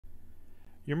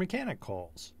Your mechanic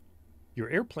calls. Your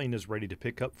airplane is ready to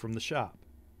pick up from the shop.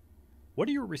 What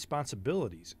are your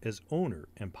responsibilities as owner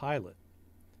and pilot?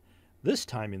 This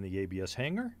time in the ABS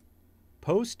hangar,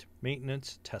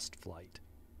 post-maintenance test flight.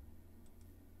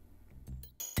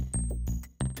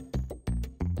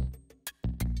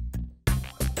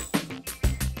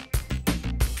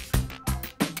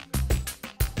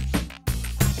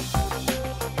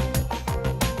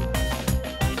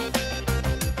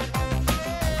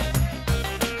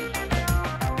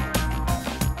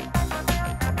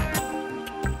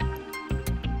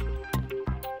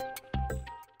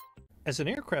 As an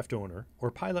aircraft owner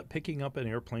or pilot picking up an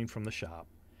airplane from the shop,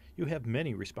 you have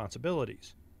many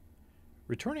responsibilities.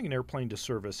 Returning an airplane to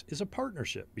service is a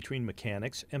partnership between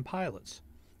mechanics and pilots,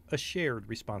 a shared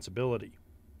responsibility.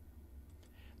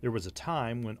 There was a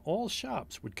time when all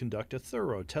shops would conduct a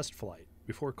thorough test flight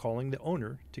before calling the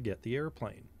owner to get the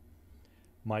airplane.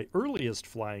 My earliest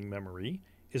flying memory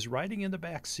is riding in the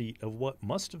back seat of what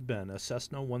must have been a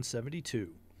Cessna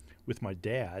 172 with my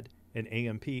dad, an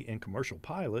A&P and commercial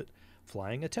pilot,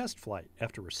 flying a test flight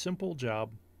after a simple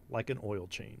job like an oil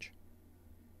change.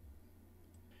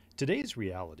 Today's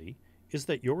reality is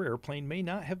that your airplane may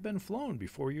not have been flown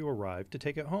before you arrived to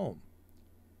take it home.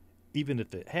 Even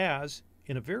if it has,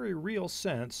 in a very real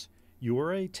sense, you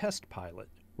are a test pilot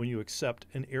when you accept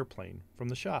an airplane from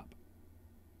the shop.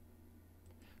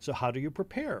 So how do you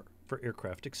prepare for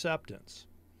aircraft acceptance?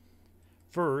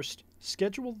 First,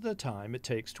 schedule the time it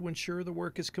takes to ensure the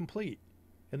work is complete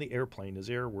and the airplane is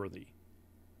airworthy.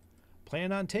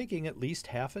 Plan on taking at least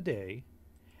half a day,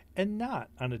 and not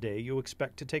on a day you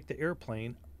expect to take the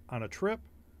airplane on a trip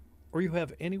or you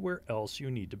have anywhere else you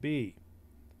need to be.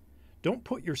 Don't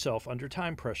put yourself under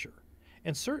time pressure,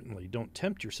 and certainly don't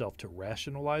tempt yourself to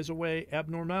rationalize away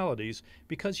abnormalities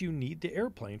because you need the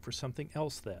airplane for something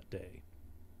else that day.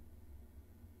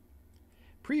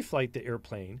 Pre-flight the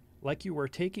airplane like you are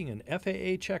taking an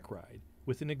FAA check ride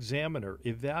with an examiner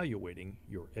evaluating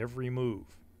your every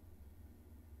move.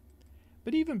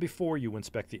 But even before you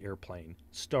inspect the airplane,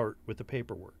 start with the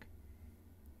paperwork.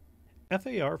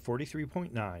 FAR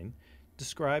 43.9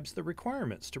 describes the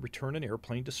requirements to return an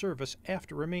airplane to service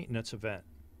after a maintenance event.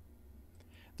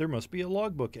 There must be a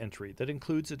logbook entry that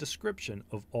includes a description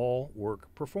of all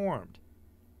work performed.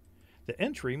 The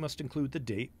entry must include the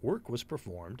date work was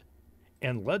performed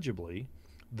and, legibly,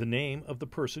 the name of the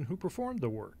person who performed the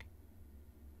work.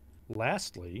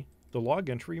 Lastly, the log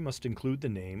entry must include the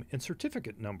name and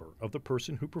certificate number of the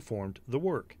person who performed the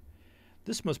work.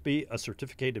 This must be a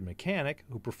certificated mechanic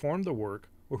who performed the work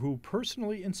or who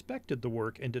personally inspected the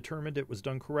work and determined it was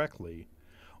done correctly,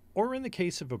 or in the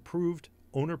case of approved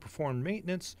owner-performed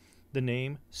maintenance, the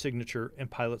name, signature, and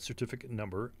pilot certificate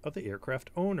number of the aircraft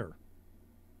owner.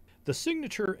 The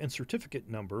signature and certificate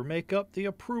number make up the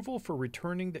approval for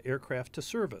returning the aircraft to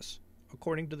service,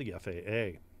 according to the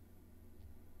FAA.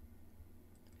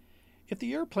 If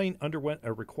the airplane underwent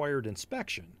a required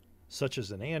inspection, such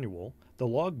as an annual, the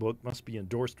logbook must be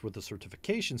endorsed with a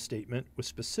certification statement with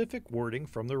specific wording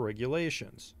from the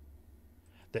regulations.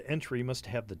 The entry must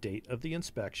have the date of the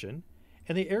inspection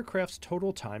and the aircraft's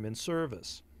total time in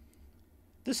service.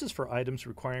 This is for items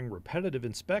requiring repetitive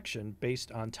inspection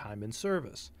based on time in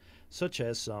service, such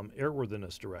as some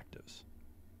airworthiness directives.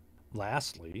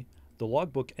 Lastly, the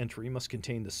logbook entry must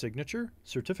contain the signature,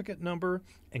 certificate number,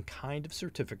 and kind of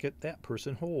certificate that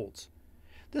person holds.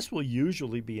 This will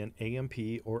usually be an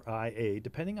A&P or IA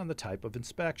depending on the type of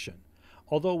inspection,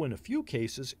 although in a few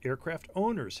cases aircraft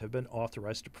owners have been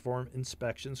authorized to perform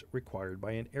inspections required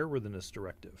by an airworthiness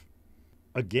directive.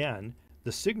 Again,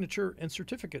 the signature and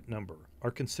certificate number are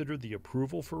considered the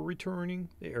approval for returning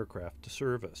the aircraft to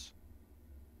service.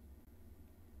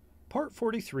 Part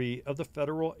 43 of the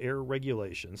Federal Air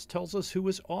Regulations tells us who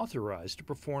is authorized to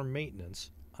perform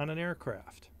maintenance on an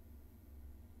aircraft.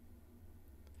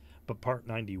 But Part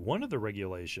 91 of the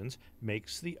regulations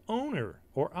makes the owner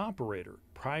or operator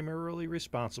primarily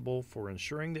responsible for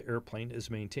ensuring the airplane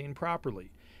is maintained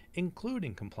properly,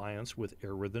 including compliance with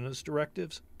airworthiness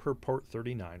directives per Part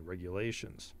 39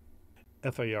 regulations.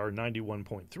 FAR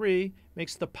 91.3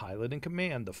 makes the pilot in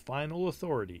command the final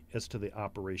authority as to the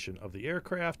operation of the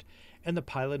aircraft, and the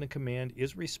pilot in command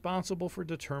is responsible for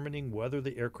determining whether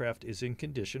the aircraft is in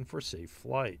condition for safe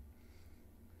flight.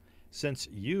 Since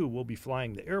you will be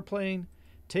flying the airplane,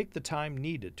 take the time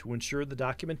needed to ensure the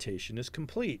documentation is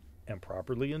complete and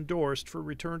properly endorsed for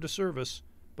return to service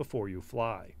before you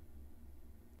fly.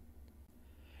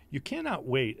 You cannot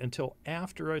wait until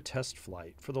after a test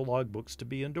flight for the logbooks to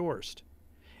be endorsed.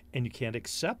 And you can't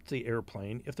accept the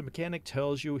airplane if the mechanic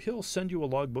tells you he'll send you a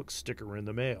logbook sticker in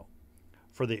the mail.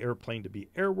 For the airplane to be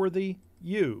airworthy,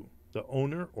 you The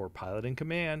owner or pilot in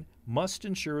command must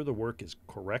ensure the work is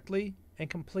correctly and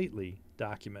completely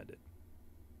documented.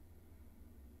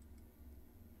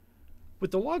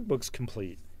 With the logbooks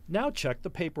complete, now check the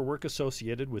paperwork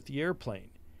associated with the airplane.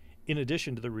 In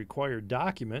addition to the required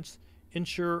documents,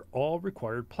 ensure all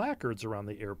required placards are on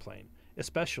the airplane,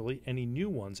 especially any new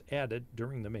ones added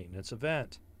during the maintenance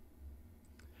event.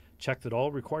 Check that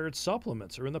all required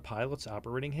supplements are in the pilot's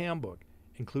operating handbook,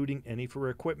 including any for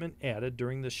equipment added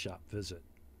during the shop visit.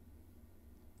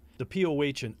 The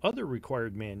POH and other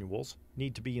required manuals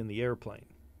need to be in the airplane.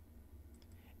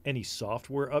 Any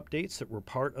software updates that were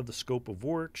part of the scope of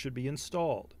work should be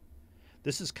installed.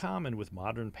 This is common with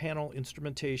modern panel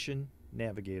instrumentation,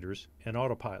 navigators, and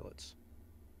autopilots.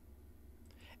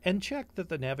 And check that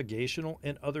the navigational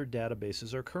and other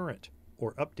databases are current,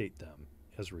 or update them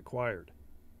as required.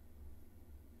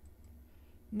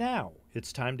 Now,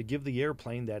 it's time to give the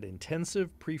airplane that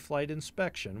intensive pre-flight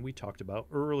inspection we talked about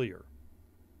earlier.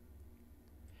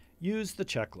 Use the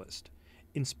checklist.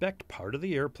 Inspect part of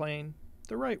the airplane,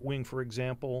 the right wing for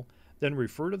example, then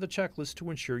refer to the checklist to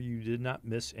ensure you did not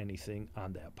miss anything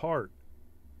on that part.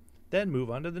 Then move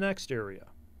on to the next area.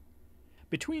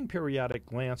 Between periodic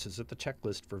glances at the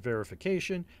checklist for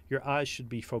verification, your eyes should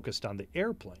be focused on the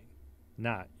airplane,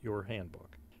 not your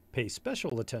handbook. Pay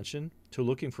special attention to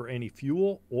looking for any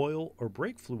fuel, oil, or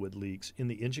brake fluid leaks in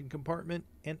the engine compartment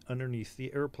and underneath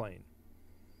the airplane.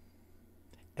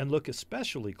 And look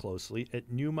especially closely at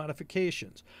new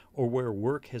modifications or where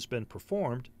work has been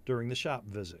performed during the shop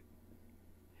visit.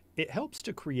 It helps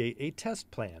to create a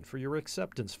test plan for your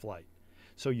acceptance flight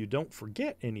so you don't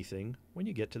forget anything when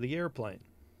you get to the airplane.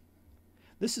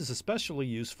 This is especially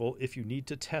useful if you need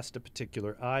to test a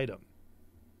particular item.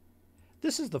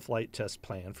 This is the flight test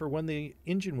plan for when the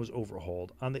engine was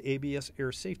overhauled on the ABS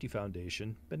Air Safety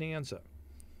Foundation Bonanza.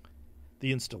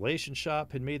 The installation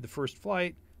shop had made the first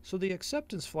flight, so the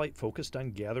acceptance flight focused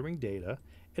on gathering data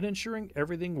and ensuring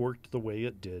everything worked the way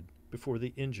it did before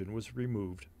the engine was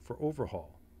removed for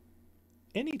overhaul.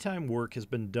 Anytime work has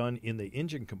been done in the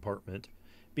engine compartment,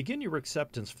 begin your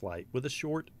acceptance flight with a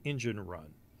short engine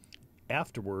run.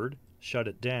 Afterward, shut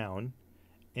it down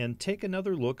and take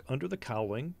another look under the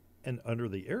cowling and under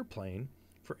the airplane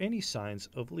for any signs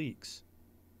of leaks.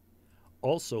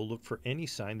 Also look for any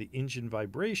sign the engine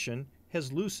vibration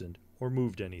has loosened or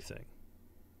moved anything.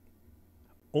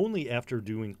 Only after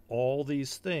doing all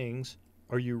these things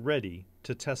are you ready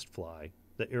to test fly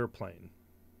the airplane.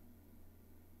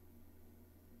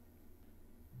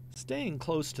 Staying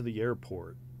close to the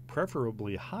airport,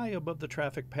 preferably high above the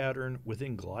traffic pattern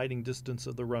within gliding distance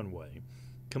of the runway,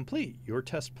 complete your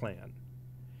test plan.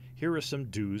 Here are some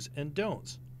do's and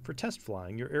don'ts for test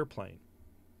flying your airplane.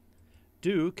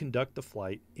 Do conduct the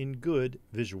flight in good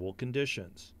visual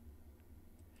conditions.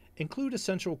 Include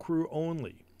essential crew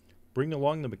only. Bring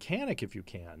along the mechanic if you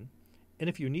can, and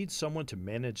if you need someone to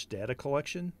manage data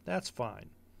collection, that's fine.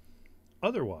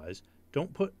 Otherwise,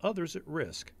 don't put others at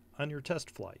risk on your test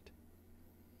flight.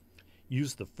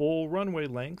 Use the full runway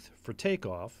length for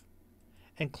takeoff,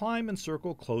 and climb and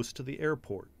circle close to the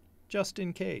airport, just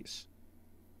in case.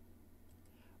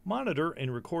 Monitor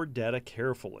and record data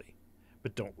carefully,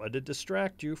 but don't let it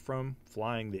distract you from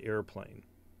flying the airplane.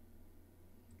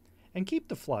 And keep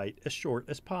the flight as short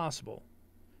as possible.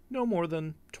 No more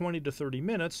than 20 to 30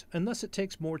 minutes unless it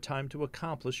takes more time to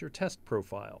accomplish your test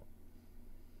profile.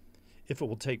 If it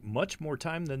will take much more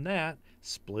time than that,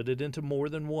 split it into more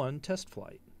than one test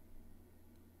flight.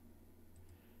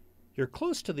 You're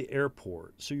close to the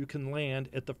airport so you can land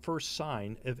at the first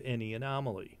sign of any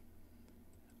anomaly.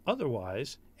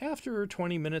 Otherwise, after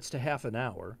 20 minutes to half an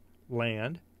hour,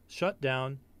 land, shut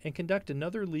down, and conduct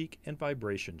another leak and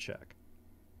vibration check.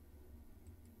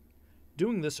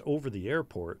 Doing this over the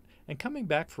airport and coming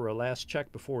back for a last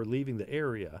check before leaving the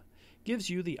area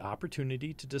gives you the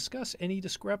opportunity to discuss any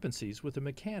discrepancies with the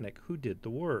mechanic who did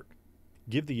the work.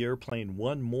 Give the airplane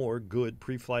one more good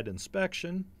pre-flight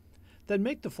inspection, then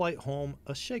make the flight home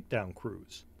a shakedown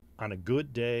cruise on a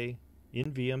good day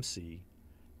in VMC,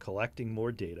 collecting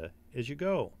more data as you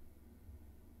go.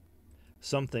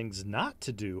 Some things not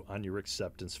to do on your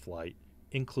acceptance flight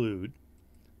include: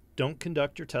 don't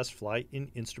conduct your test flight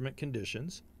in instrument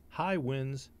conditions, high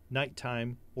winds,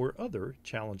 nighttime, or other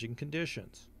challenging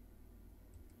conditions.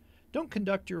 Don't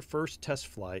conduct your first test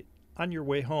flight on your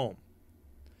way home.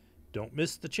 Don't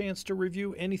miss the chance to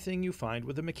review anything you find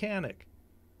with a mechanic.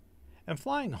 And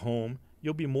flying home,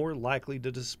 you'll be more likely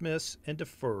to dismiss and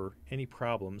defer any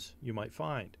problems you might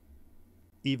find.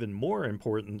 Even more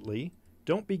importantly,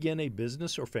 don't begin a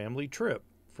business or family trip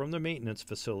from the maintenance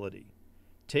facility.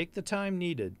 Take the time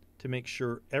needed to make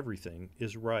sure everything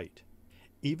is right.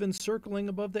 Even circling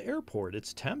above the airport,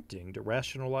 it's tempting to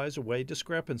rationalize away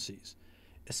discrepancies,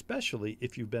 especially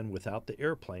if you've been without the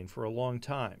airplane for a long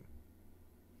time.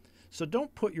 So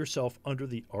don't put yourself under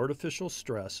the artificial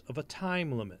stress of a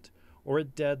time limit or a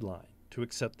deadline to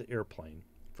accept the airplane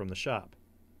from the shop.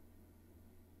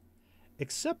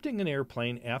 Accepting an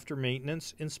airplane after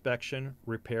maintenance, inspection,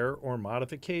 repair, or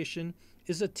modification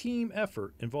is a team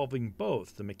effort involving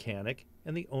both the mechanic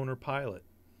and the owner-pilot.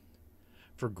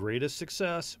 For greatest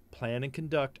success, plan and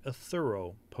conduct a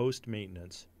thorough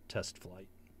post-maintenance test flight.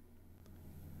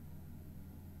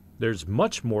 There's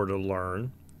much more to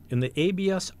learn in the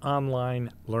ABS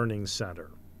Online Learning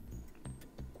Center.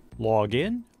 Log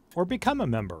in or become a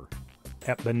member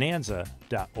at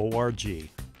bonanza.org.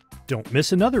 Don't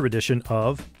miss another edition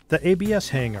of the ABS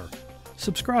Hangar.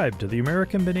 Subscribe to the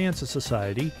American Bonanza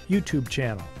Society YouTube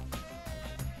channel.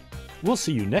 We'll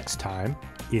see you next time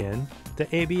in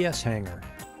the ABS Hangar.